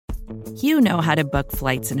You know how to book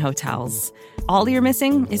flights and hotels. All you're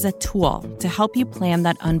missing is a tool to help you plan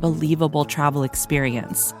that unbelievable travel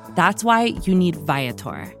experience. That's why you need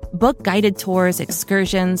Viator. Book guided tours,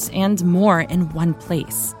 excursions, and more in one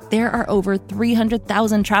place. There are over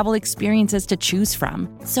 300,000 travel experiences to choose from,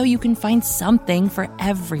 so you can find something for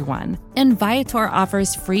everyone. And Viator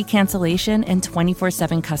offers free cancellation and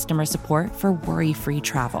 24/7 customer support for worry-free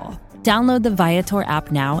travel. Download the Viator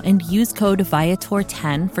app now and use code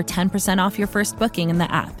Viator10 for 10% off your first booking in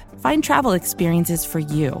the app. Find travel experiences for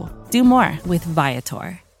you. Do more with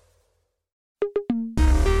Viator.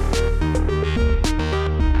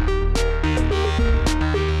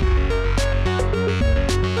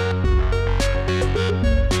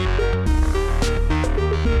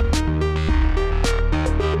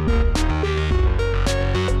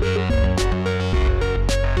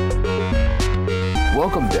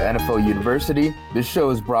 Welcome to NFL University. This show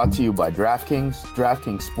is brought to you by DraftKings.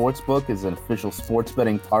 DraftKings Sportsbook is an official sports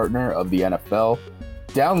betting partner of the NFL.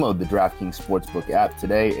 Download the DraftKings Sportsbook app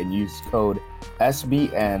today and use code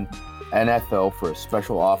SBNNFL for a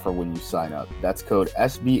special offer when you sign up. That's code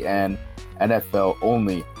SBNNFL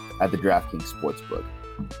only at the DraftKings Sportsbook.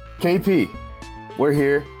 KP, we're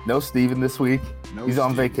here. No Steven this week. He's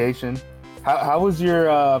on vacation. How was your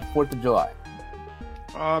 4th of July?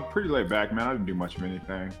 Pretty laid back, man. I didn't do much of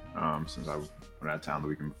anything since I went out of town the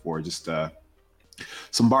weekend before. Just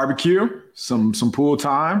some barbecue, some pool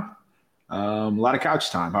time, a lot of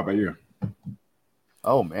couch time. How about you?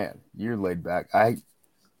 Oh man, you're laid back. I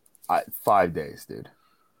 5 days, dude.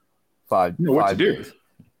 Five. You know what 5 to days. do.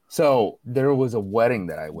 So there was a wedding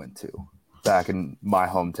that I went to back in my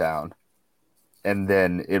hometown, and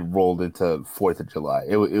then it rolled into 4th of July.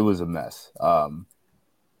 It was a mess.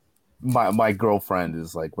 My girlfriend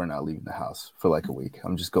is like, we're not leaving the house for like a week.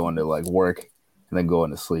 I'm just going to like work and then going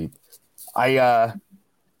to sleep. If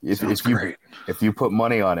you put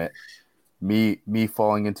money on it, me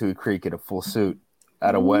falling into a creek in a full suit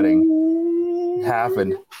at a wedding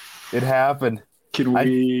happened. It happened. Do I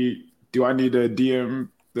need to DM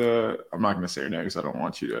I'm not going to say her name because I don't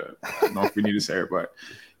want you to. I don't know if we need to say her, but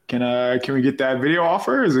can we get that video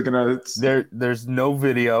offer? Is it gonna? There's no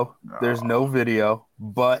video. No. There's no video,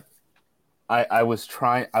 but I was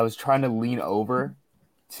trying to lean over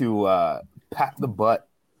to pat the butt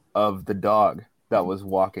of the dog that was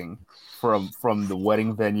walking from the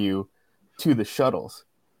wedding venue to the shuttles.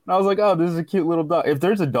 And I was like, oh, this is a cute little dog. If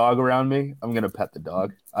there's a dog around me, I'm going to pet the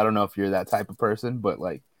dog. I don't know if you're that type of person, but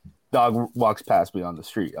like dog walks past me on the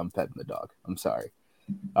street, I'm petting the dog. I'm sorry.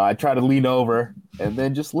 I tried to lean over and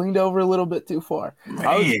then just leaned over a little bit too far.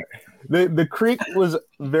 The creek was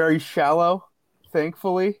very shallow,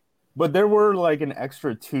 thankfully. But there were like an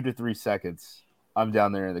extra 2 to 3 seconds I'm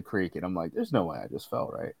down there in the creek, and I'm like, there's no way I just fell,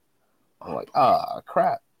 right? I'm like,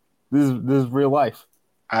 crap. This is real life.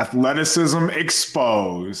 Athleticism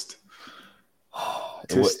exposed.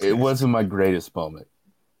 It wasn't my greatest moment.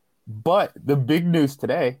 But the big news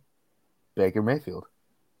today, Baker Mayfield,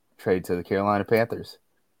 trade to the Carolina Panthers.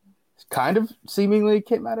 It's kind of seemingly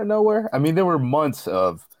came out of nowhere. I mean, there were months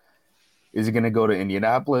of, is it going to go to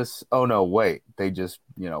Indianapolis? Oh, no, wait. They just,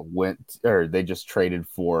 they just traded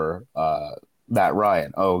for Matt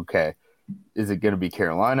Ryan. Oh, okay. Is it going to be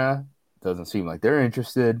Carolina? Doesn't seem like they're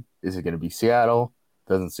interested. Is it going to be Seattle?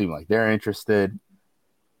 Doesn't seem like they're interested.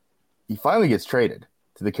 He finally gets traded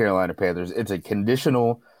to the Carolina Panthers. It's a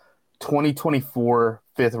conditional 2024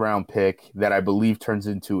 fifth-round pick that I believe turns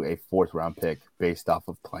into a fourth-round pick based off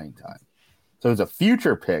of playing time. So it's a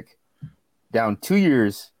future pick down 2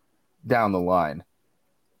 years down the line.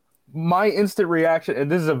 My instant reaction, and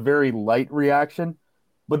this is a very light reaction,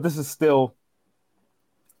 but this is still,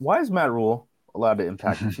 why is Matt Rule allowed to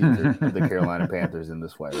impact the Carolina Panthers in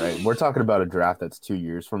this way, right? We're talking about a draft that's 2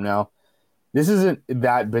 years from now. This isn't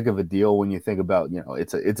that big of a deal when you think about,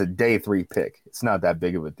 it's a day 3 pick. It's not that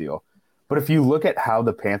big of a deal. But if you look at how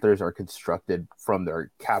the Panthers are constructed from their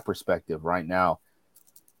cap perspective right now,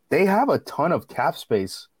 they have a ton of cap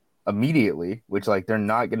space immediately, which like they're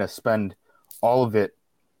not going to spend all of it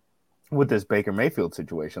with this Baker Mayfield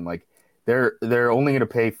situation. Like they're only going to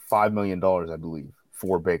pay $5 million, I believe,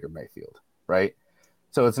 for Baker Mayfield, right?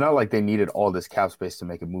 So it's not like they needed all this cap space to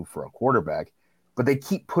make a move for a quarterback, but they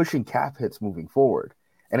keep pushing cap hits moving forward.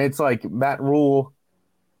 And it's like Matt Rule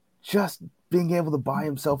just being able to buy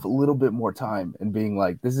himself a little bit more time and being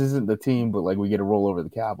like, this isn't the team, but like we get to roll over the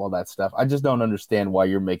cap, all that stuff. I just don't understand why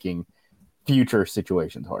you're making future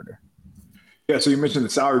situations harder. Yeah, so you mentioned the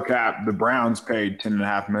salary cap. The Browns paid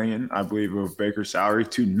 $10.5 million, I believe, of Baker's salary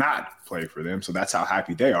to not play for them. So that's how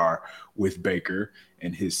happy they are with Baker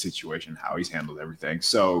and his situation, how he's handled everything.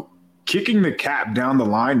 So kicking the cap down the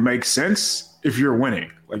line makes sense if you're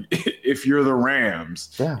winning. Like if you're the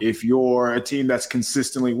Rams, if you're a team that's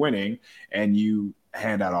consistently winning and you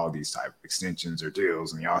hand out all these type of extensions or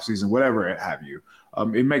deals in the offseason, whatever have you,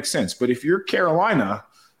 it makes sense. But if you're Carolina,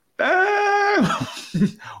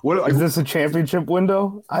 is this a championship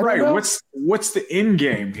window? Right. What's the end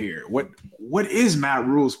game here? What is Matt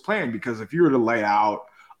Rule's plan? Because if you were to lay out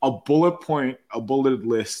a bulleted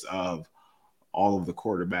list of all of the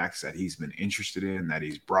quarterbacks that he's been interested in, that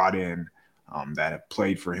he's brought in, that have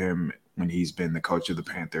played for him when he's been the coach of the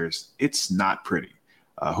Panthers, it's not pretty.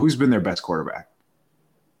 Who's been their best quarterback?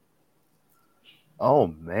 Oh,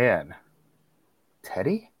 man.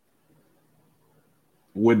 Teddy?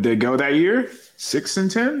 Would they go that year?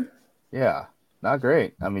 6-10? Yeah, not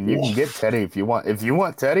great. I mean, you can get Teddy if you want. If you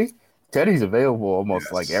want Teddy, Teddy's available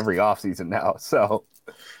almost like every offseason now. So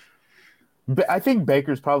I think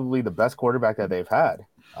Baker's probably the best quarterback that they've had.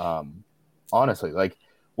 Honestly, like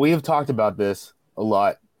we have talked about this a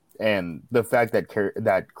lot, and the fact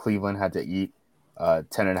that Cleveland had to eat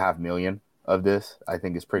 $10.5 million of this, I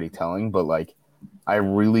think, is pretty telling. But like, I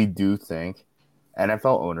really do think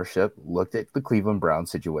NFL ownership looked at the Cleveland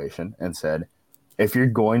Browns situation and said, if you're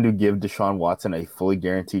going to give Deshaun Watson a fully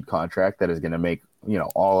guaranteed contract that is going to make,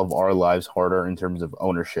 all of our lives harder in terms of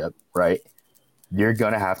ownership, right? You're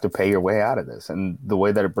going to have to pay your way out of this. And the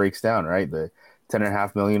way that it breaks down, right? The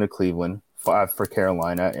 $10.5 million to Cleveland, $5 for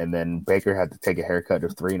Carolina, and then Baker had to take a haircut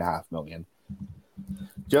of $3.5 million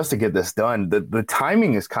just to get this done. The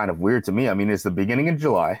timing is kind of weird to me. I mean, it's the beginning of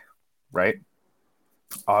July, right?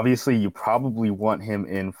 Obviously, you probably want him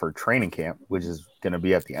in for training camp, which is going to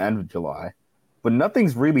be at the end of July. But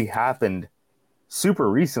nothing's really happened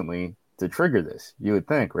super recently to trigger this, you would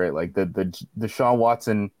think, right? Like the Deshaun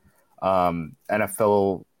Watson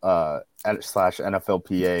NFL /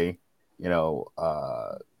 NFLPA,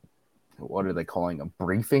 what are they calling them?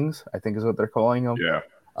 Briefings, I think is what they're calling them. Yeah.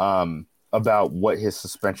 About what his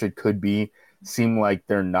suspension could be, seem like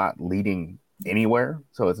they're not leading anywhere.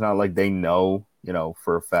 So it's not like they know,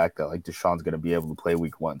 for a fact that like Deshaun's going to be able to play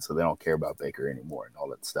week 1, so they don't care about Baker anymore and all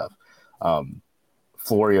that stuff.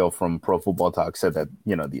 Florio from Pro Football Talk said that,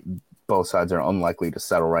 both sides are unlikely to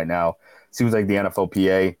settle right now. Seems like the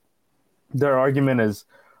NFLPA, their argument is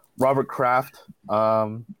Robert Kraft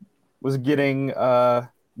was getting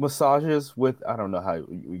massages with, I don't know how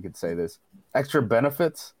we could say this, extra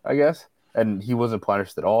benefits, I guess, and he wasn't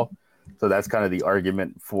punished at all. So that's kind of the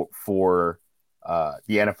argument for the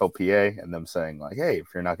NFLPA and them saying like, hey, if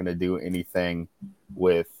you're not going to do anything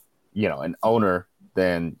with, an owner,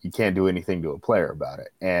 then you can't do anything to a player about it.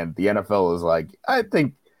 And the NFL is like, I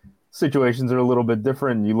think situations are a little bit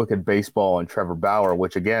different. You look at baseball and Trevor Bauer,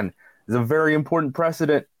 which again is a very important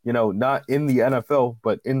precedent, not in the NFL,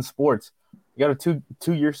 but in sports. You got a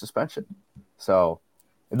two-year suspension. So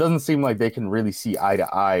it doesn't seem like they can really see eye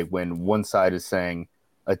to eye when one side is saying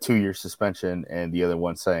a 2-year suspension and the other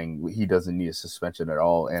one saying he doesn't need a suspension at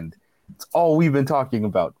all. And it's all we've been talking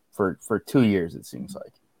about for 2 years, it seems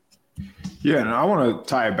like. Yeah, and I want to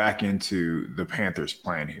tie it back into the Panthers'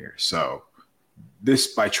 plan here. So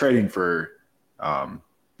this, by trading for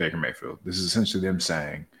Baker Mayfield, this is essentially them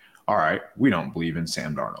saying, all right, we don't believe in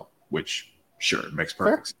Sam Darnold, which, sure, it makes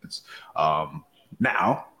perfect sense.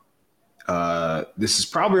 Now, this is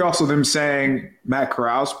probably also them saying Matt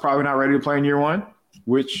Corral's probably not ready to play in year 1,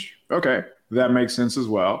 which, okay, that makes sense as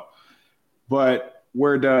well. But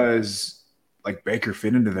where does Baker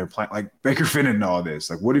fit into their plan? Like Baker fit into all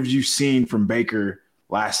this. Like, what have you seen from Baker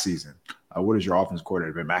last season? What does your offense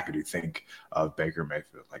coordinator, Ben McAdoo, think of Baker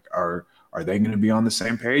Mayfield? Like, are they going to be on the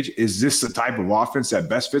same page? Is this the type of offense that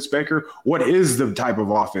best fits Baker? What is the type of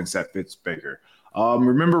offense that fits Baker?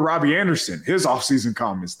 Remember Robbie Anderson, his offseason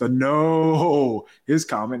comments, his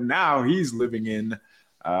comment. Now he's living in,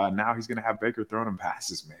 now he's going to have Baker throwing him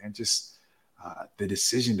passes, man. Just the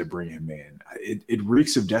decision to bring him in. It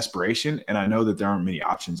reeks of desperation, and I know that there aren't many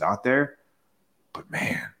options out there, but,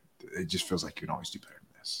 man, it just feels like you can always do better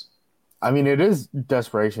than this. I mean, it is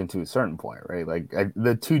desperation to a certain point, right? Like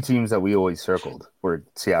the two teams that we always circled were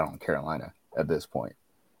Seattle and Carolina at this point.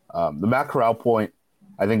 The Matt Corral point,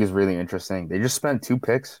 I think, is really interesting. They just spent 2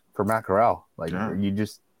 picks for Matt Corral. Like,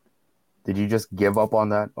 did you just give up on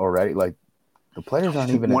that already? Like, the players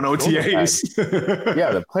aren't even in OTAs.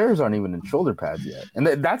 Yeah, the players aren't even in shoulder pads yet. And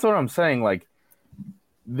that's what I'm saying. Like,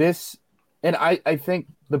 this, and I think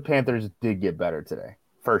the Panthers did get better today,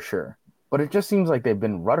 for sure. But it just seems like they've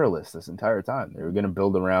been rudderless this entire time. They were going to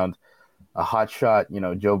build around a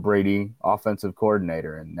hotshot, Joe Brady, offensive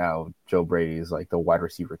coordinator, and now Joe Brady is like the wide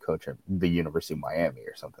receiver coach at the University of Miami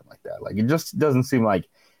or something like that. Like, it just doesn't seem like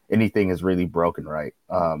anything is really broken right.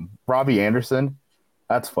 Robbie Anderson,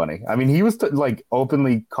 that's funny. I mean, he was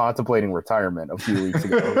openly contemplating retirement a few weeks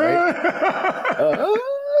ago, right?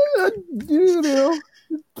 You know,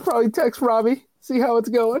 probably text Robbie, see how it's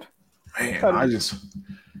going. Man,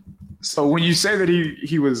 so when you say that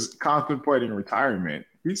he was contemplating retirement,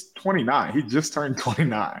 he's 29. He just turned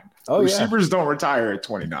 29. Receivers don't retire at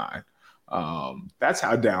 29. That's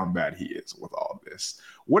how down bad he is with all this.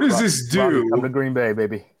 What does this do? Robbie, come to Green Bay,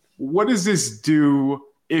 baby. What does this do,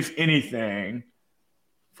 if anything,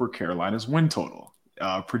 for Carolina's win total?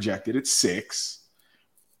 Projected at 6.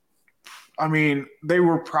 I mean, they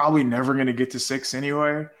were probably never going to get to 6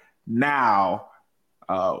 anyway. Now,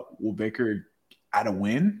 will Baker add a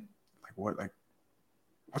win?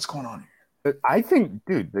 What's going on here? I think,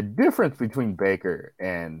 dude, the difference between Baker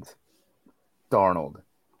and Darnold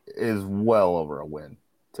is well over a win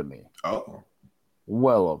to me. Oh,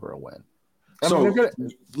 well over a win.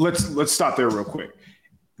 Let's stop there real quick.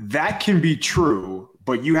 That can be true,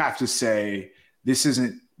 but you have to say this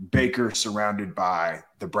isn't Baker surrounded by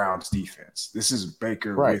the Browns defense. This is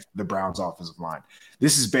Baker with the Browns offensive line.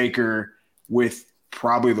 This is Baker with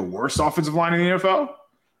probably the worst offensive line in the NFL.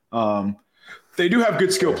 They do have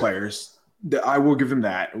good skill players. I will give them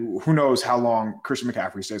that. Who knows how long Christian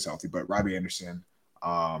McCaffrey stays healthy, but Robbie Anderson,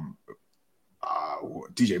 DJ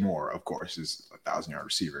Moore, of course, is a 1,000-yard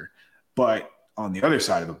receiver. But on the other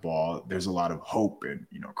side of the ball, there's a lot of hope and,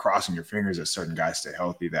 crossing your fingers that certain guys stay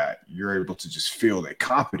healthy, that you're able to just feel that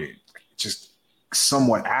competent, just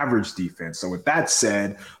somewhat average defense. So with that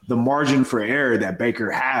said, the margin for error that Baker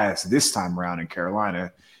has this time around in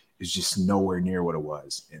Carolina is just nowhere near what it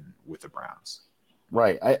was with the Browns.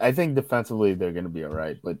 Right. I think defensively they're going to be all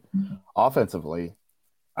right, but offensively,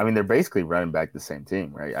 I mean, they're basically running back the same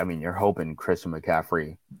team, right? I mean, you're hoping Christian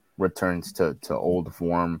McCaffrey returns to old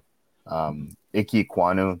form. Ike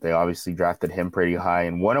Ekwonu, they obviously drafted him pretty high.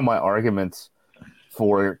 And one of my arguments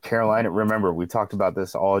for Carolina, remember, we talked about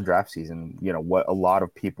this all draft season, what a lot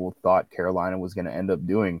of people thought Carolina was going to end up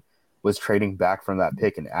doing was trading back from that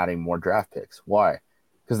pick and adding more draft picks. Why?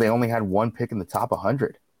 Because they only had one pick in the top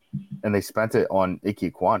 100, and they spent it on Ike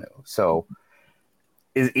Ekwonu. So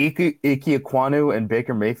is Ike Ekwonu and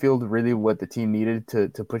Baker Mayfield really what the team needed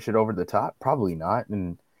to push it over the top? Probably not.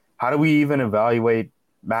 And how do we even evaluate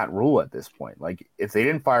Matt Rule at this point? Like, if they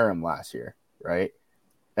didn't fire him last year, right,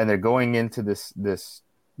 and they're going into this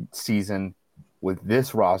season with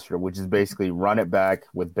this roster, which is basically run it back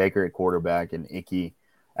with Baker at quarterback and Ike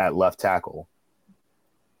at left tackle,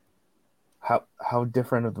 how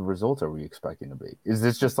different of the results are we expecting to be? Is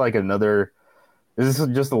this just like is this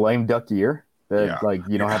just a lame duck year that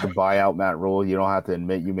you don't have to buy out Matt Rule? You don't have to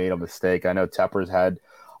admit you made a mistake. I know Tepper's had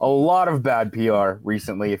a lot of bad PR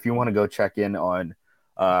recently. If you want to go check in on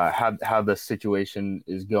how the situation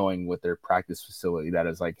is going with their practice facility that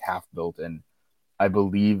is half built and I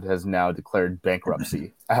believe has now declared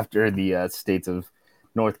bankruptcy after the states of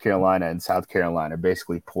North Carolina and South Carolina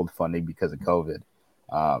basically pulled funding because of COVID.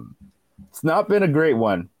 It's not been a great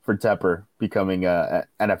one for Tepper becoming an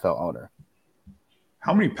NFL owner.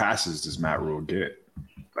 How many passes does Matt Rule get?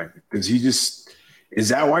 Is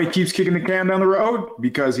that why he keeps kicking the can down the road?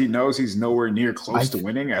 Because he knows he's nowhere near close to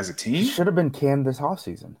winning as a team? He should have been canned this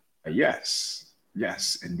offseason. Yes,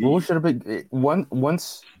 indeed. Rule should have been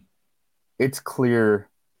once it's clear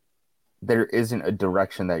there isn't a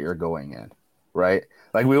direction that you're going in, right?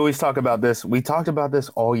 Like we always talk about this. We talked about this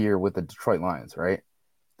all year with the Detroit Lions, right?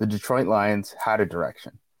 The Detroit Lions had a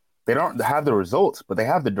direction. They don't have the results, but they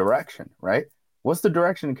have the direction, right? What's the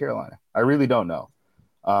direction in Carolina? I really don't know.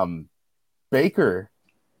 Baker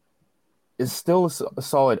is still a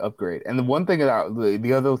solid upgrade. And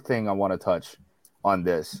the other thing I want to touch on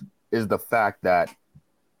this is the fact that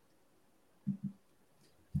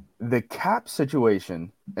the cap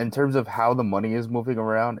situation in terms of how the money is moving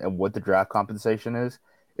around and what the draft compensation is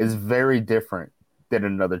very different than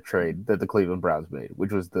another trade that the Cleveland Browns made,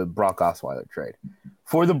 which was the Brock Osweiler trade.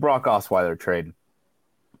 For the Brock Osweiler trade,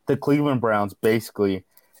 the Cleveland Browns basically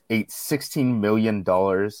ate $16 million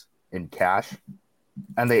in cash,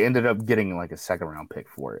 and they ended up getting a second-round pick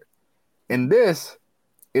for it. In this,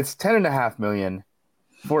 it's $10.5 million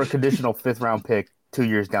for a conditional fifth-round pick 2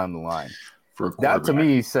 years down the line. That to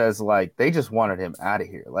me says they just wanted him out of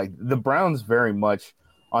here. The Browns very much,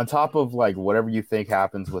 on top of whatever you think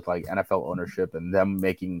happens with NFL ownership and them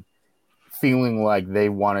feeling like they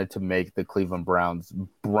wanted to make the Cleveland Browns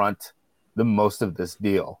brunt the most of this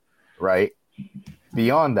deal, right?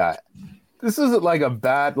 Beyond that, this isn't a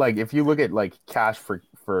bad if you look at cash for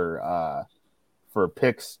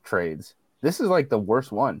picks trades, this is the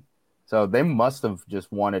worst one. So they must have just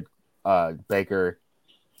wanted Baker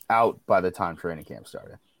out by the time training camp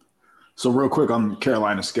started. So real quick on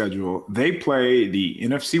Carolina's schedule, they play the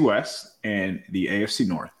NFC West and the AFC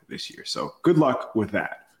North this year. So good luck with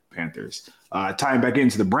that, Panthers. Tying back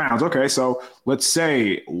into the Browns. Okay, so let's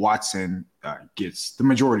say Watson gets the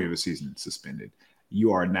majority of the season suspended.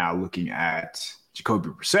 You are now looking at Jacoby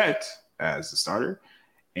Brissett as the starter.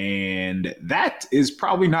 And that is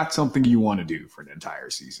probably not something you want to do for an entire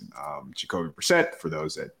season. Jacoby Brissett, for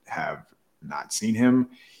those that have not seen him,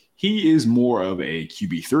 he is more of a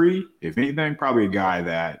QB3, if anything, probably a guy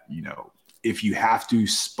that, if you have to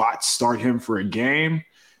spot start him for a game,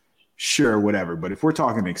 sure, whatever. But if we're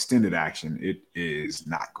talking extended action, it is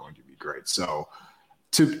not going to be great. So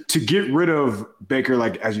to get rid of Baker,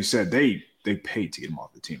 like as you said, they paid to get him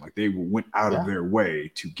off the team. Like they went out of their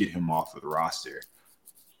way to get him off of the roster.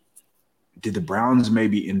 Did the Browns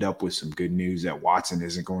maybe end up with some good news that Watson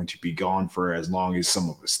isn't going to be gone for as long as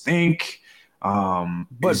some of us think?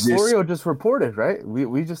 But Florio just reported, right?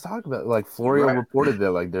 We just talked about like Florio reported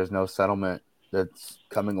that like there's no settlement that's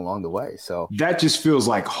coming along the way. So that just feels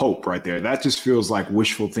like hope right there. That just feels like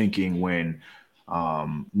wishful thinking when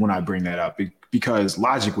I bring that up, because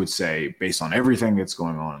logic would say, based on everything that's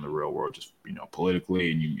going on in the real world, just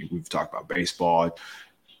politically, and we've talked about baseball,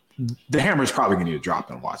 the hammer is probably going to get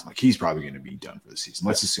dropped on Watson. Like he's probably going to be done for the season.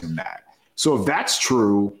 Let's assume that. So if that's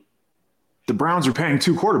true, the Browns are paying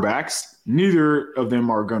 2 quarterbacks. Neither of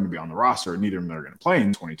them are going to be on the roster. Neither of them are going to play in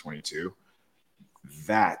 2022.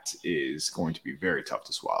 That is going to be very tough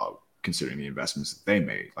to swallow, considering the investments that they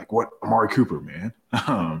made. Like what? Amari Cooper, man.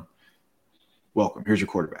 Welcome. Here's your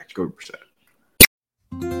quarterback. Jacoby Brissett.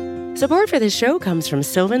 Support for this show comes from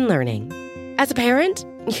Sylvan Learning. As a parent,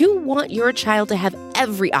 you want your child to have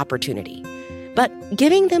every opportunity. But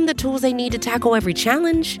giving them the tools they need to tackle every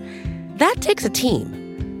challenge, that takes a team.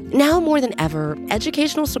 Now more than ever,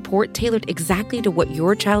 educational support tailored exactly to what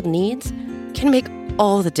your child needs can make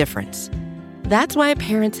all the difference. That's why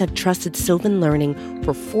parents have trusted Sylvan Learning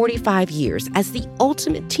for 45 years as the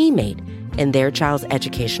ultimate teammate in their child's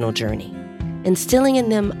educational journey, instilling in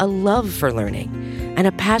them a love for learning and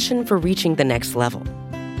a passion for reaching the next level.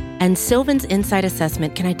 And Sylvan's Insight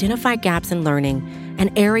Assessment can identify gaps in learning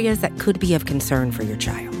and areas that could be of concern for your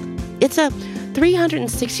child. It's a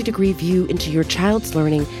 360-degree view into your child's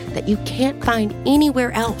learning that you can't find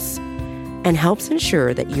anywhere else, and helps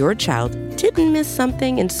ensure that your child didn't miss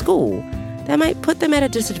something in school that might put them at a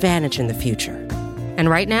disadvantage in the future. And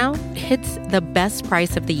right now, it's the best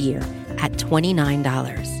price of the year at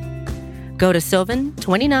 $29. Go to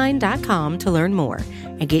sylvan29.com to learn more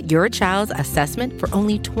and get your child's assessment for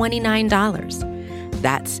only $29.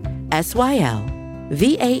 That's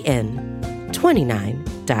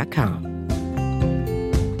SYLVAN29.com.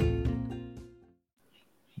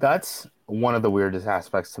 That's one of the weirdest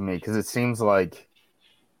aspects to me, because it seems like,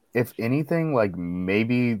 if anything, like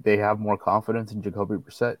maybe they have more confidence in Jacoby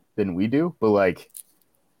Brissett than we do. But like,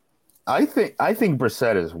 I think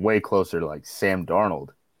Brissett is way closer to like Sam Darnold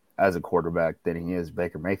as a quarterback than he is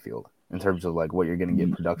Baker Mayfield in terms of like what you're going to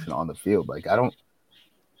get production on the field. Like I don't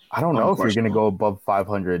know if you're going to go above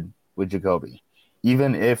 500 with Jacoby,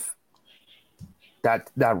 even if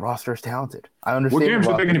that roster is talented. I understand. What games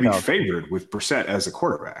are they going to be favored with Brissett as a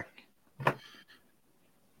quarterback?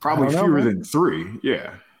 Probably fewer than 3.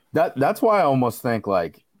 Yeah. That's why I almost think,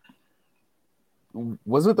 like,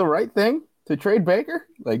 was it the right thing to trade Baker?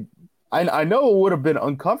 Like, I know it would have been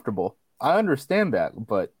uncomfortable. I understand that,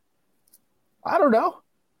 but I don't know.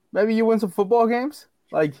 Maybe you win some football games.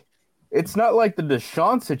 Like, it's not like the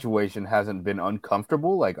Deshaun situation hasn't been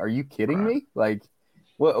uncomfortable. Like, are you kidding me? Like,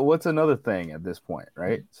 what's another thing at this point,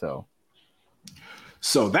 right? So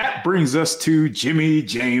that brings us to Jimmy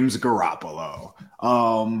James Garoppolo.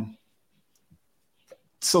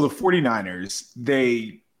 So the 49ers,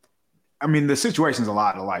 the situation's a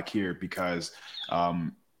lot alike here because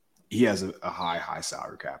he has a high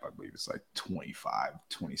salary cap. I believe it's like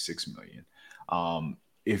 26 million.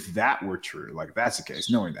 If that were true, like if that's the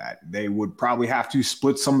case, knowing that, they would probably have to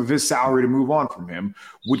split some of his salary to move on from him.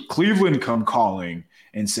 Would Cleveland come calling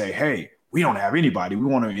and say, hey, we don't have anybody. We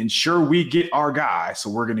want to ensure we get our guy, so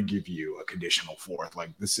we're going to give you a conditional 4th,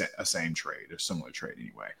 like a same trade, a similar trade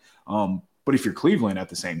anyway. But if you're Cleveland at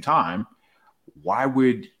the same time, why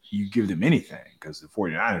would you give them anything? Because the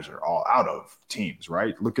 49ers are all out of teams,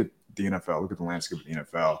 right? Look at the NFL. Look at the landscape of the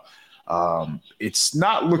NFL. It's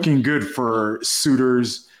not looking good for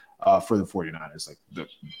suitors for the 49ers. Like the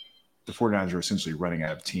 49ers are essentially running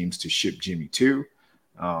out of teams to ship Jimmy to.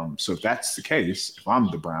 So if that's the case, if I'm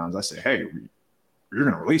the Browns, I say, hey, you're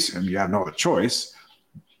going to release him. You have no other choice.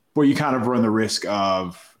 But you kind of run the risk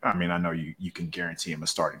of I mean, I know you can guarantee him a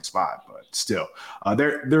starting spot, but still,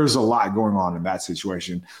 there's a lot going on in that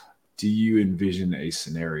situation. Do you envision a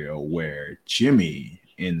scenario where Jimmy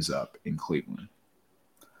ends up in Cleveland?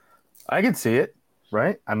 I could see it,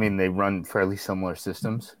 right? I mean, they run fairly similar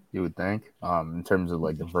systems, you would think, in terms of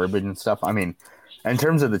like the verbiage and stuff. I mean, in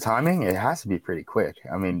terms of the timing, it has to be pretty quick.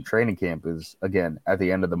 I mean, training camp is, again, at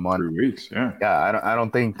the end of the month. 3 weeks, yeah. Yeah, I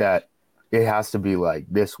don't think that it has to be like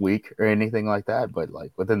this week or anything like that, but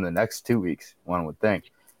like within the next 2 weeks, one would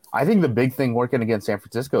think. I think the big thing working against San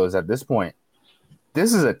Francisco is at this point,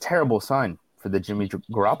 this is a terrible sign for the Jimmy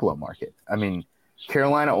Garoppolo market. I mean,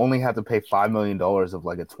 Carolina only had to pay $5 million of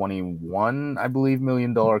like a $21, I believe,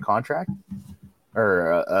 $million contract,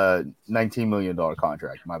 or a $19 million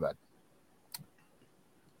contract. My bad.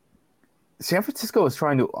 San Francisco is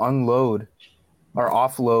trying to unload or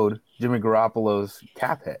offload Jimmy Garoppolo's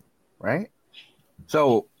cap hit, right?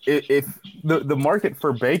 So if the market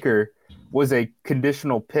for Baker was a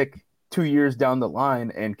conditional pick 2 years down the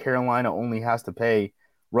line and Carolina only has to pay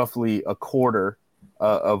roughly a quarter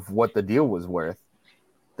of what the deal was worth,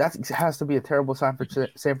 that has to be a terrible sign for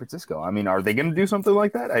San Francisco. I mean, are they going to do something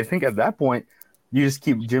like that? I think at that point, you just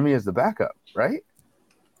keep Jimmy as the backup, right?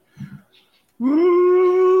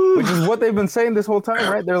 Which is what they've been saying this whole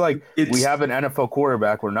time, right? They're like, we have an NFL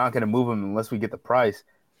quarterback. We're not going to move him unless we get the price.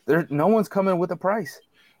 No one's coming with a price.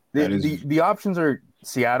 The options are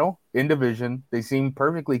Seattle in division. They seem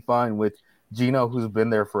perfectly fine with Geno, who's been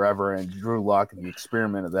there forever, and Drew Lock, the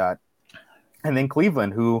experiment of that. And then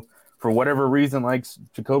Cleveland, who, for whatever reason, likes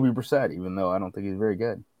Jacoby Brissett, even though I don't think he's very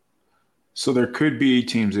good. So there could be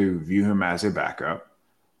teams who view him as a backup.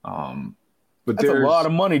 But that's a lot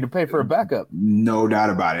of money to pay for a backup. No doubt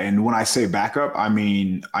about it. And when I say backup, I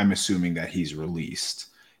mean, I'm assuming that he's released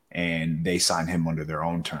and they sign him under their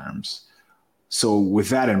own terms. So with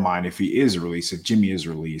that in mind, if he is released, if Jimmy is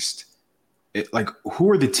released, who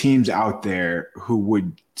are the teams out there who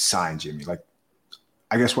would sign Jimmy? Like,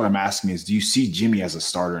 I guess what I'm asking is, do you see Jimmy as a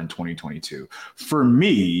starter in 2022? For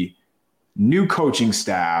me, new coaching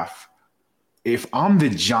staff, if I'm the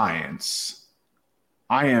Giants,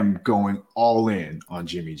 I am going all in on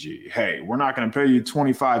Jimmy G. Hey, we're not going to pay you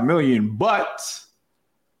 $25 million, but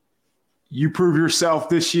you prove yourself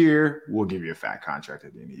this year. We'll give you a fat contract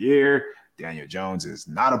at the end of the year. Daniel Jones is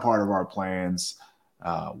not a part of our plans.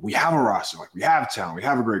 We have a roster, we have talent, we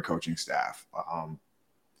have a great coaching staff.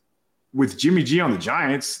 With Jimmy G on the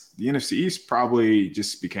Giants, the NFC East probably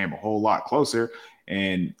just became a whole lot closer.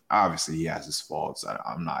 And obviously he has his faults.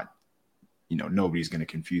 I'm not, nobody's going to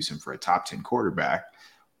confuse him for a top 10 quarterback,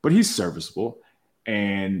 but he's serviceable.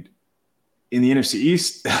 And in the NFC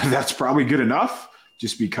East, that's probably good enough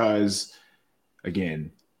just because,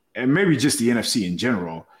 again, and maybe just the NFC in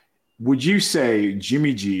general, would you say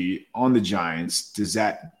Jimmy G on the Giants, does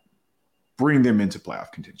that bring them into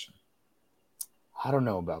playoff contention? I don't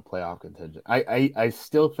know about playoff contention. I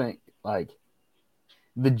still think like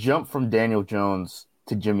the jump from Daniel Jones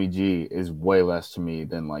to Jimmy G is way less to me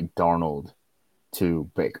than like Darnold to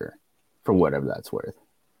Baker, for whatever that's worth.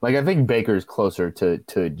 Like I think Baker is closer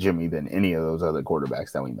to Jimmy than any of those other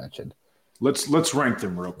quarterbacks that we mentioned. Let's rank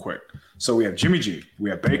them real quick. So we have Jimmy G, we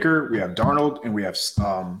have Baker, we have Darnold, and we have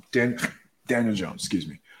Daniel Jones. Excuse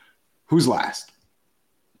me. Who's last?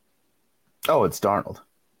 Oh, it's Darnold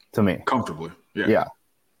to me. Comfortably. Yeah.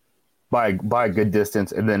 By a good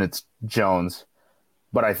distance, and then it's Jones.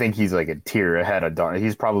 But I think he's like a tier ahead of Darnold.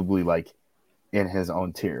 He's probably like in his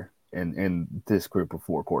own tier in this group of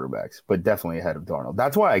four quarterbacks, but definitely ahead of Darnold.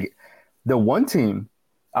 That's why the one team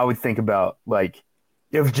I would think about, like,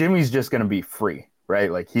 if Jimmy's just going to be free,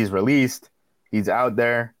 right? Like he's released, he's out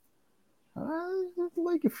there.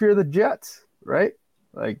 Like if you're the Jets, right?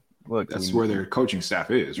 Like, look, that's where their coaching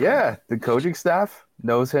staff is, right? Yeah, the coaching staff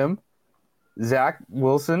knows him. Zach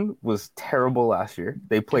Wilson was terrible last year.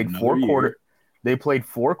 They played four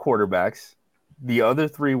quarterbacks. The other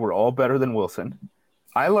three were all better than Wilson.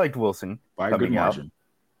 I liked Wilson by a good margin.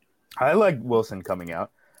 I liked Wilson coming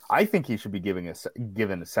out. I think he should be given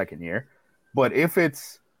a second year. But if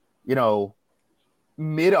it's,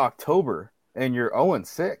 mid-October and you're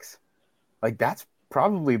 0-6, like that's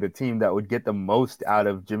probably the team that would get the most out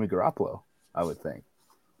of Jimmy Garoppolo, I would think.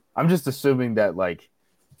 I'm just assuming that,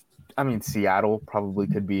 Seattle probably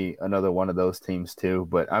could be another one of those teams too,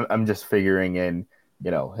 but I'm just figuring in,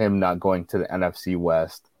 him not going to the NFC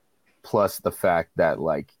West, plus the fact that,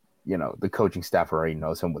 the coaching staff already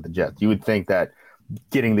knows him with the Jets. You would think that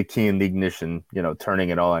getting the key in the ignition, turning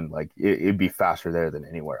it on, it'd be faster there than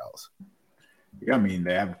anywhere else. Yeah,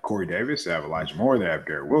 they have Corey Davis, they have Elijah Moore, they have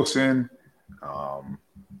Garrett Wilson.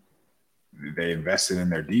 They invested in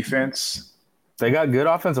their defense. They got good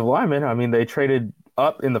offensive linemen. I mean, they traded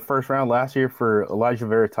up in the first round last year for Elijah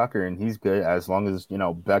Vera Tucker, and he's good as long as,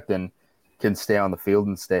 Becton can stay on the field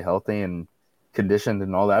and stay healthy and conditioned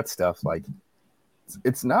and all that stuff. Like,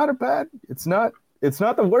 it's not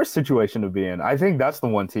the worst situation to be in. I think that's the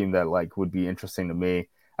one team that like would be interesting to me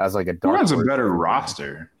as like a dark. Who has a better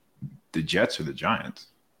roster, the Jets or the Giants?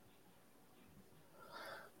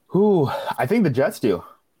 I think the Jets do.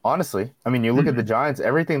 Honestly, I mean, you look at the Giants,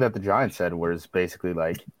 everything that the Giants said was basically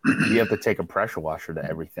like, you have to take a pressure washer to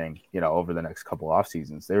everything, over the next couple off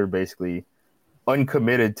seasons. They were basically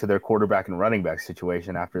uncommitted to their quarterback and running back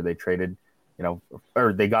situation after they traded,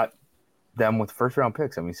 or they got them with first round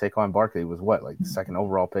picks. I mean, Saquon Barkley was like the second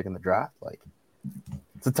overall pick in the draft. Like,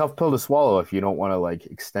 it's a tough pill to swallow if you don't want to like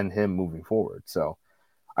extend him moving forward. So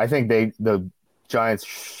I think the Giants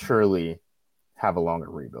surely have a longer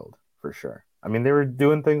rebuild for sure. I mean, they were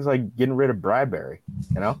doing things like getting rid of Bradbury,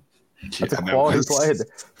 That's a quality player.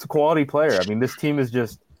 It's a quality player. I mean, this team is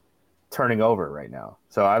just turning over right now.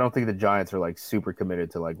 So I don't think the Giants are like super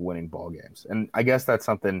committed to like winning ball games. And I guess that's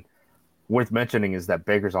something worth mentioning is that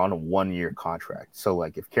Baker's on a 1-year contract. So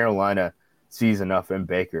like if Carolina sees enough in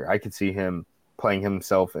Baker, I could see him playing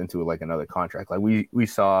himself into like another contract. Like we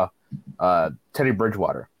saw Teddy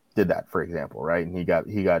Bridgewater did that, for example, right? And he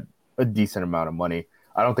got a decent amount of money.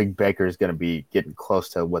 I don't think Baker is going to be getting close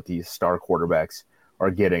to what these star quarterbacks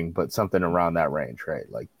are getting, but something around that range, right?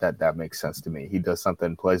 Like that makes sense to me. He does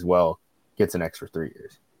something, plays well, gets an extra 3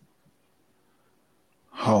 years.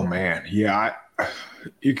 Oh man, yeah,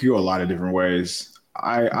 it could go a lot of different ways.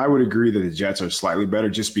 I would agree that the Jets are slightly better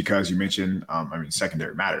just because you mentioned,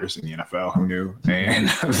 secondary matters in the NFL. Who knew? And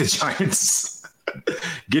the Giants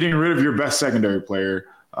getting rid of your best secondary player,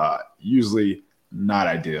 usually not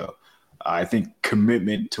ideal. I think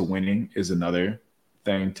commitment to winning is another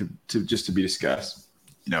thing to be discussed,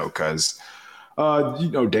 because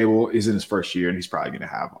Dable is in his first year and he's probably going to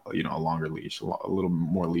have, a longer leash, a little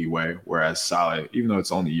more leeway. Whereas Saleh, even though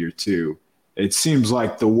it's only year 2, it seems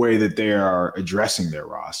like the way that they are addressing their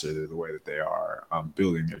roster, the way that they are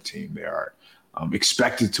building their team, they are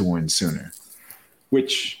expected to win sooner.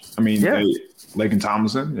 Which, Laken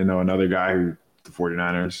Tomlinson, another guy who the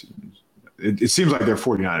 49ers, it seems like they're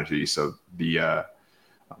 49ers, so the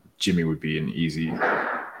Jimmy would be easy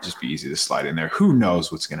to slide in there. Who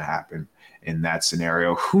knows what's going to happen in that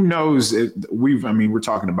scenario? Who knows? We're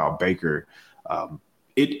talking about Baker.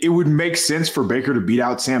 It would make sense for Baker to beat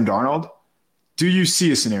out Sam Darnold. Do you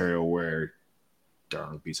see a scenario where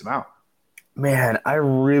Darnold beats him out? Man, I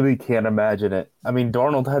really can't imagine it. I mean,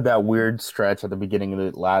 Darnold had that weird stretch at the beginning of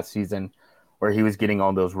the last season where he was getting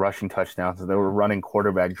all those rushing touchdowns and they were running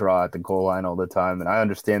quarterback draw at the goal line all the time. And I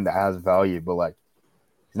understand that has value, but like,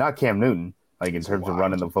 he's not Cam Newton, like in terms of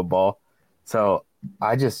running the football. So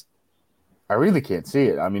I really can't see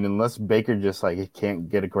it. I mean, unless Baker just like he can't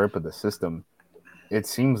get a grip of the system, it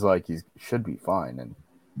seems like he should be fine. And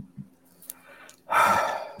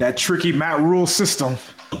that tricky Matt Rule system.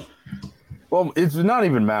 Well, it's not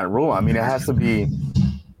even Matt Rule. I mean, it has to be,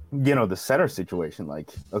 the center situation.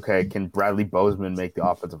 Like, okay, can Bradley Bozeman make the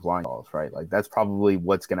offensive line calls, right? Like, that's probably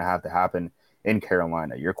what's going to have to happen in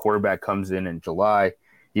Carolina. Your quarterback comes in July.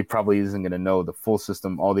 He probably isn't going to know the full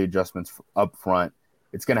system, all the adjustments up front.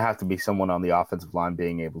 It's going to have to be someone on the offensive line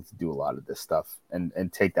being able to do a lot of this stuff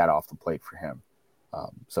and take that off the plate for him.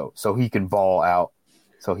 So he can ball out.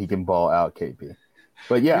 KP.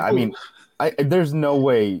 But yeah, I mean, there's no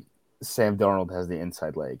way Sam Darnold has the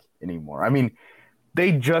inside leg anymore. I mean,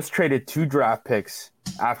 they just traded 2 draft picks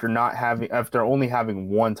after only having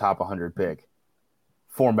 1 top 100 pick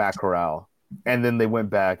for Matt Corral, and then they went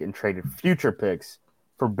back and traded future picks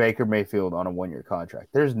for Baker Mayfield on a 1-year contract.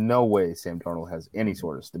 There's no way Sam Darnold has any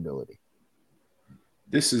sort of stability.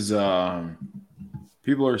 This is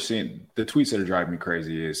people are saying the tweets that are driving me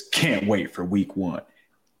crazy is can't wait for week 1.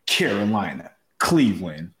 Carolina,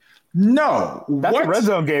 Cleveland. No, that's a red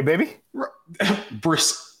zone game, baby.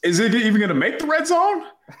 Is it even going to make the red zone?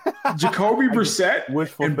 Jacoby Brissett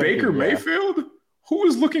and Baker Mayfield? Who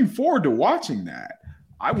is looking forward to watching that?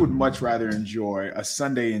 I would much rather enjoy a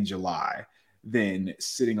Sunday in July than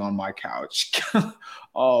sitting on my couch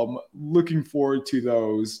looking forward to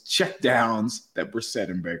those check downs that Brissett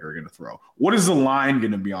and Baker are going to throw. What is the line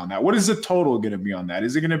going to be on that? What is the total going to be on that?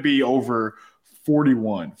 Is it going to be over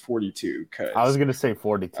 41, 42? I was going to say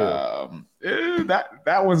 42.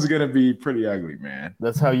 That one's going to be pretty ugly, man.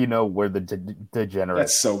 That's how you know we're the degenerates.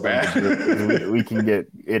 That's so bad. we can get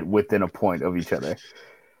it within a point of each other.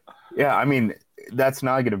 Yeah, I mean, that's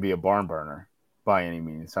not going to be a barn burner by any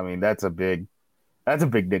means. I mean, that's a big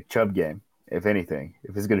Nick Chubb game, if anything.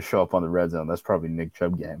 If it's going to show up on the red zone, that's probably Nick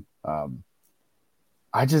Chubb game.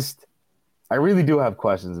 I really do have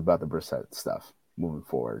questions about the Brissett stuff moving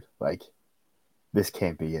forward. Like, this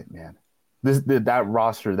can't be it, man. That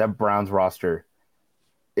roster, that Browns roster,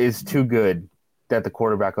 is too good that the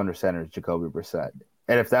quarterback under center is Jacoby Brissett.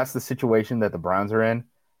 And if that's the situation that the Browns are in,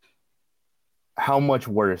 how much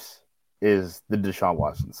worse is the Deshaun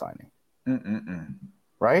Watson signing?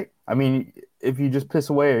 Right? I mean, if you just piss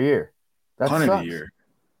away a year, that's $100 a year.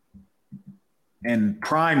 And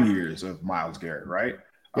prime years of Myles Garrett, right?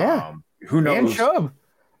 Yeah. Who knows? And Chubb.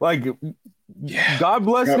 Like, God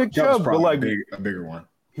bless Nick Chubb, but like a bigger one.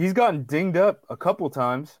 He's gotten dinged up a couple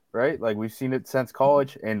times, right? Like, we've seen it since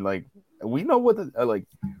college, and like we know what the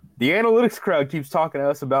analytics crowd keeps talking to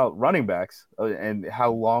us about running backs and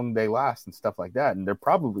how long they last and stuff like that, and they're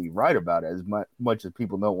probably right about it as much as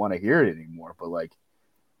people don't want to hear it anymore. But like,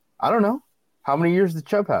 I don't know, how many years did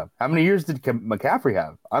Chubb have? How many years did McCaffrey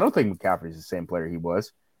have? I don't think McCaffrey's the same player he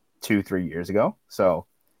was 2-3 years ago. So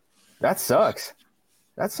that sucks.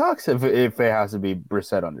 That sucks if it has to be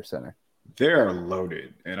Brissett under center. They're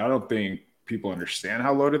loaded, and I don't think people understand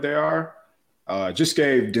how loaded they are. Just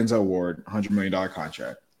gave Denzel Ward a $100 million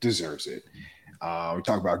contract. Deserves it. We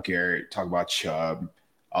talk about Garrett, talk about Chubb.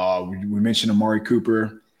 We mentioned Amari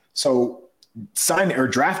Cooper. So signing or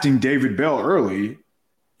drafting David Bell early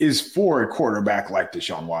is for a quarterback like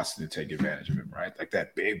Deshaun Watson to take advantage of him, right? Like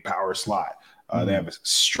that big power slot. They have a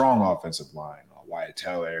strong offensive line. Wyatt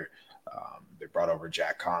Teller. They brought over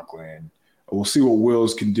Jack Conklin. We'll see what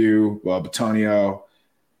Wills can do. Batonio.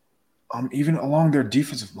 Even along their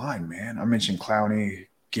defensive line, man. I mentioned Clowney,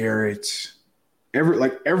 Garrett.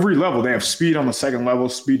 Every level, they have speed on the second level,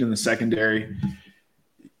 speed in the secondary.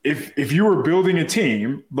 If you were building a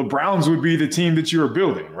team, the Browns would be the team that you were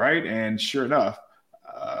building, right? And sure enough,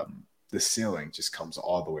 the ceiling just comes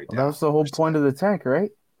all the way down. Well, that's the whole point of the tank,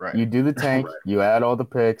 right? Right. You do the tank, right. You add all the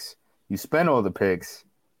picks, you spend all the picks,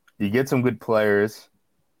 you get some good players,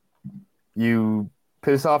 you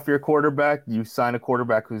piss off your quarterback, you sign a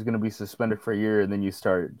quarterback who's going to be suspended for a year, and then you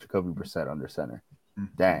start Jacoby Brissett under center.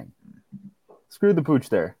 Dang. Screw the pooch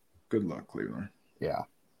there. Good luck, Cleveland. Yeah.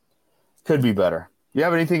 Could be better. You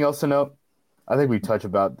have anything else to note? I think we touch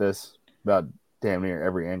about this about damn near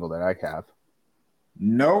every angle that I have.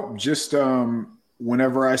 Nope. Just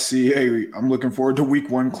whenever I see, I'm looking forward to week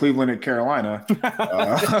 1 Cleveland at Carolina.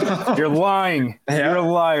 You're lying. Yeah. You're a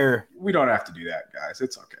liar. We don't have to do that, guys.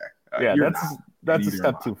 It's okay. Yeah, that's a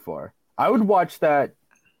step too far. I would watch that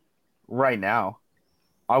right now.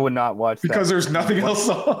 I would not watch because there's nothing else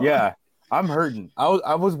on. Yeah, I'm hurting.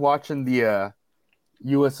 I was watching the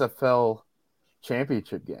USFL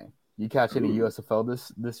championship game. You catch any USFL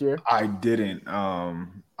this year? I didn't.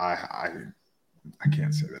 I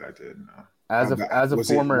can't say that I did. No. As a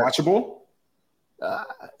former, it watchable?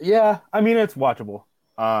 Yeah, I mean it's watchable.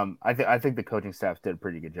 I think the coaching staff did a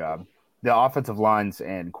pretty good job. The offensive lines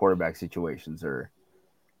and quarterback situations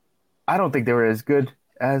I don't think they were as good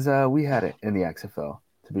as we had it in the XFL,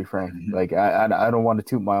 to be frank. Mm-hmm. Like, I don't want to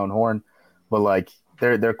toot my own horn, but like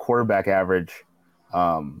their quarterback average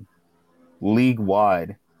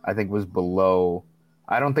league-wide, I think was below –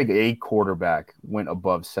 I don't think a quarterback went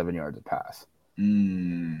above 7 yards a pass.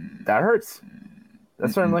 That hurts.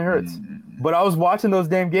 That certainly hurts. But I was watching those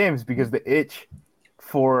damn games because the itch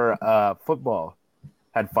for football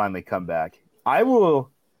had finally come back.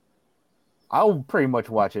 I'll pretty much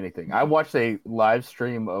watch anything. I watched a live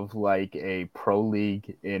stream of like a pro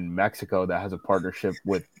league in Mexico that has a partnership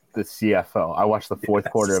with the CFL. I watched the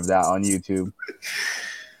fourth quarter of that on YouTube.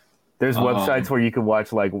 There's websites where you can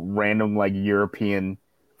watch like random like European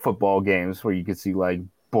football games where you could see like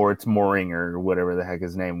Boris Mooring or whatever the heck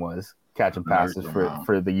his name was catching passes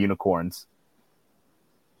for the Unicorns.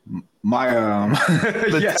 My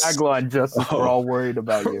tagline, Justice, we're all worried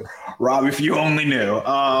about you. Rob, if you only knew.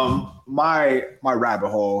 My rabbit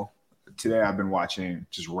hole today, I've been watching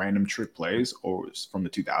just random trick plays from the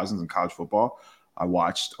 2000s in college football. I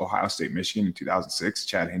watched Ohio State, Michigan in 2006,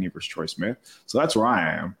 Chad Henne versus Troy Smith. So that's where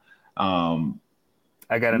I am.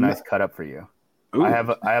 I got a nice cut up for you. Ooh. I have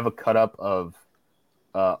a cut up of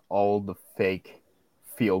all the fake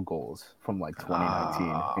field goals from like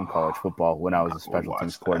 2019 in college football when I was a special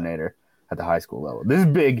teams coordinator at the high school level. This is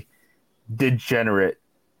big degenerate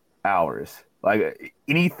hours. Like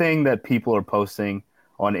anything that people are posting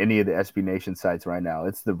on any of the SB Nation sites right now,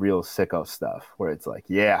 it's the real sicko stuff where it's like,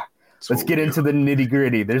 yeah, let's get into the nitty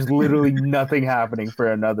gritty. There's literally nothing happening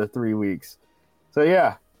for another 3 weeks. So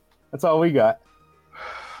yeah, that's all we got.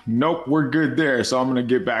 Nope, we're good there. So I'm going to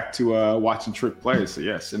get back to watching trick plays. So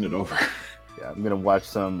yeah, send it over. Yeah, I'm going to watch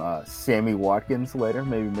some Sammy Watkins later,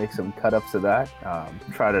 maybe make some cut-ups of that.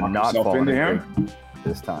 Try to not fall into him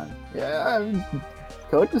this time. Yeah,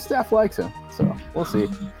 coaching staff likes him. So we'll see.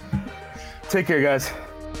 Take care, guys.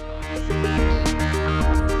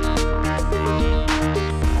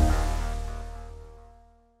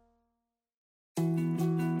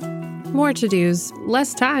 More to-dos,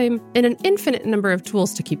 less time, and an infinite number of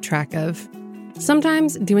tools to keep track of.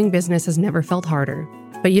 Sometimes doing business has never felt harder,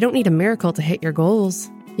 but you don't need a miracle to hit your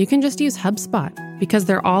goals. You can just use HubSpot, because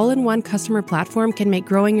their all-in-one customer platform can make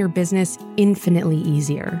growing your business infinitely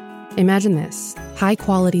easier. Imagine this: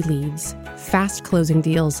 high-quality leads, fast closing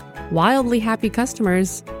deals, wildly happy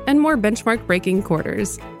customers, and more benchmark-breaking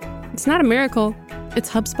quarters. It's not a miracle, it's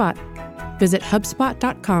HubSpot. Visit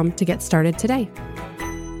HubSpot.com to get started today.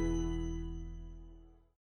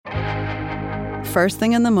 First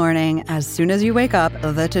thing in the morning, as soon as you wake up,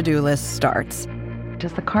 the to-do list starts.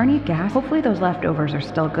 Does the car need gas? Hopefully those leftovers are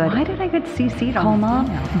still good. Why did I get CC'd on Mom?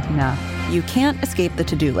 No. You can't escape the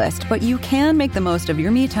to-do list, but you can make the most of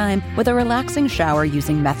your me time with a relaxing shower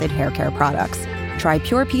using Method hair care products. Try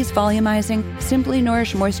Pure Peace Volumizing, Simply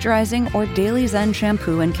Nourish Moisturizing, or Daily Zen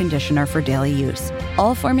Shampoo and Conditioner for daily use.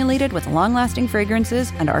 All formulated with long-lasting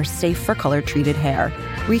fragrances and are safe for color-treated hair.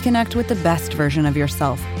 Reconnect with the best version of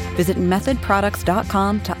yourself. Visit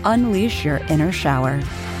methodproducts.com to unleash your inner shower.